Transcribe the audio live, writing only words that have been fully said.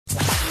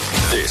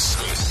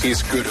This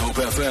is Good Hope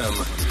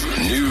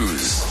FM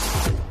News.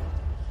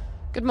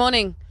 Good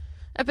morning.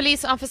 A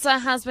police officer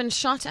has been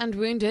shot and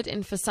wounded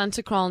in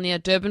Fisantekraal near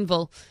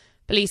Durbanville.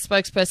 Police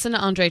spokesperson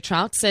Andre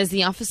Trout says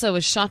the officer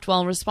was shot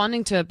while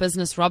responding to a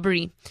business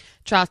robbery.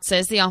 Trout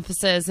says the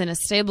officer is in a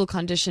stable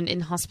condition in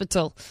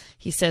hospital.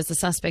 He says the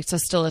suspects are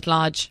still at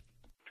large.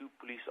 Two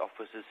police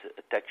officers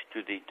attached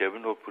to the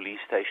Durbanville police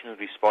station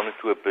responded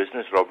to a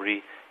business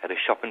robbery at a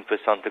shop in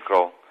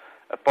Fisantekraal.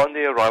 Upon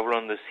their arrival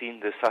on the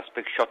scene, the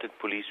suspect shot at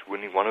police,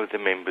 wounding one of the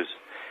members.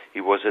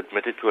 He was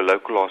admitted to a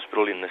local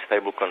hospital in a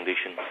stable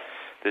condition.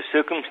 The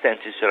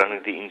circumstances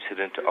surrounding the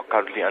incident are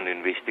currently under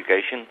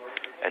investigation,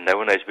 and no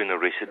one has been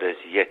arrested as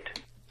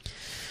yet.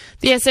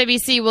 The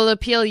SABC will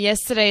appeal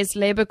yesterday's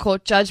Labour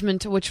Court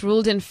judgment, which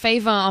ruled in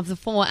favour of the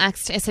four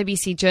axed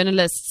SABC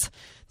journalists.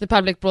 The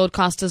public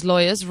broadcaster's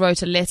lawyers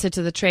wrote a letter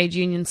to the trade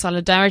union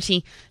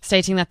Solidarity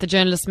stating that the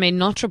journalists may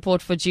not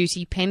report for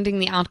duty pending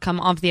the outcome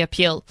of the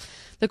appeal.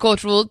 The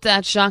court ruled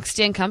that Jacques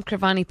Steenkamp,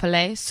 Krivani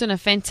Pillay, Suna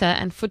Venter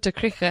and Futa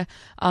Kriche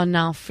are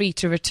now free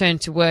to return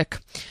to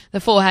work. The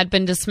four had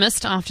been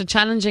dismissed after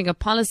challenging a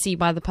policy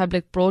by the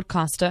public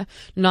broadcaster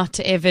not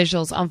to air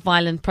visuals of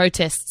violent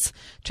protests.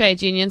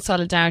 Trade union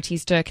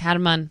Solidarity's Dirk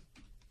Herman.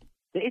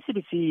 The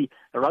SABC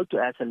wrote to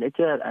us a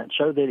letter and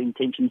showed their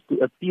intentions to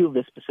appeal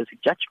this specific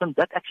judgment.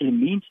 That actually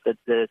means that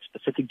the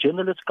specific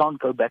journalists can't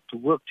go back to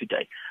work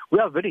today. We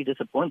are very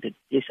disappointed.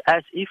 It's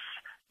as if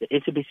the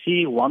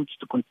SABC wants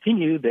to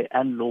continue their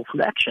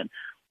unlawful action.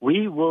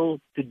 We will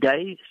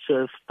today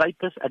serve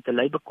papers at the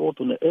Labour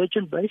Court on an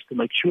urgent basis to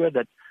make sure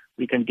that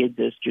we can get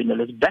these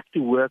journalists back to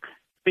work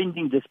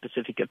pending this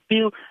specific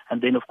appeal,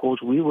 and then, of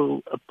course, we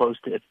will oppose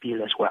the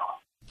appeal as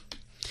well.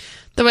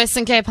 The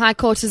Western Cape High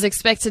Court is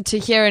expected to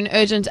hear an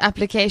urgent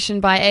application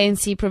by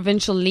ANC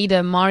provincial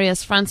leader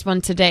Marius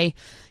Fransman today.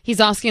 He's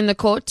asking the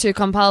court to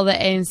compel the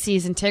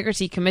ANC's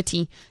Integrity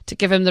Committee to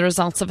give him the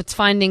results of its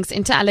findings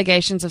into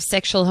allegations of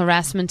sexual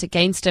harassment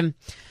against him.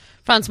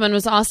 Fransman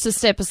was asked to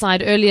step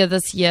aside earlier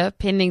this year,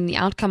 pending the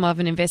outcome of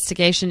an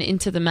investigation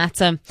into the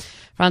matter.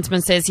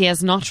 Fransman says he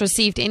has not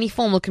received any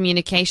formal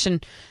communication.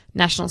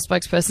 National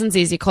spokesperson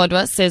Zizi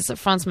Kodwa says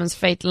Fransman's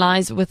fate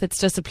lies with its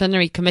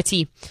disciplinary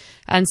committee.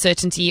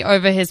 Uncertainty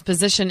over his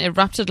position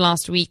erupted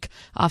last week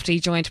after he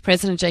joined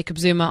President Jacob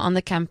Zuma on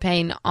the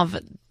campaign of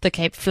the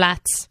Cape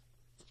Flats.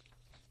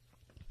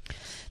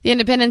 The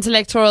Independent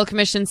Electoral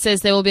Commission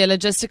says there will be a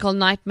logistical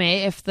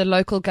nightmare if the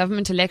local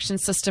government election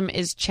system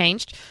is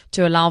changed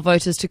to allow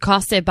voters to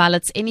cast their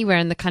ballots anywhere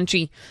in the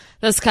country.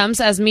 This comes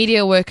as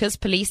media workers,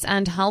 police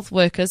and health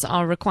workers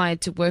are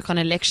required to work on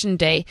election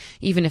day,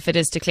 even if it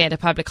is declared a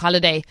public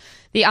holiday.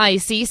 The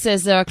IEC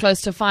says there are close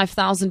to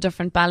 5,000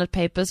 different ballot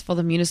papers for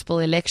the municipal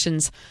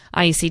elections.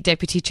 IEC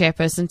Deputy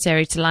Chairperson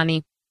Terry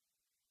Tilani.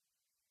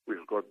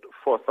 We've got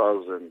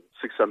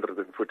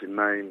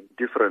 4,649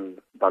 different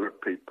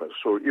ballot papers.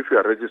 So if you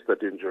are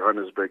registered in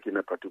Johannesburg in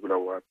a particular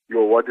ward,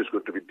 your ward is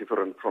going to be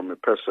different from a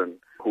person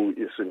who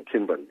is in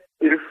Kimberley.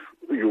 If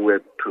you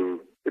were to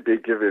be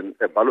given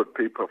a ballot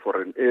paper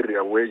for an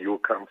area where you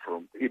come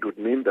from, it would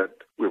mean that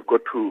we've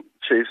got to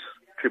chase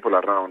people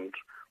around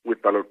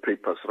with ballot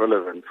papers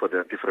relevant for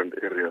their different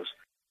areas.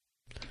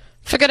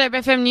 For Good Hope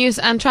FM News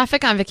and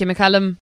Traffic, I'm Vicky McCallum.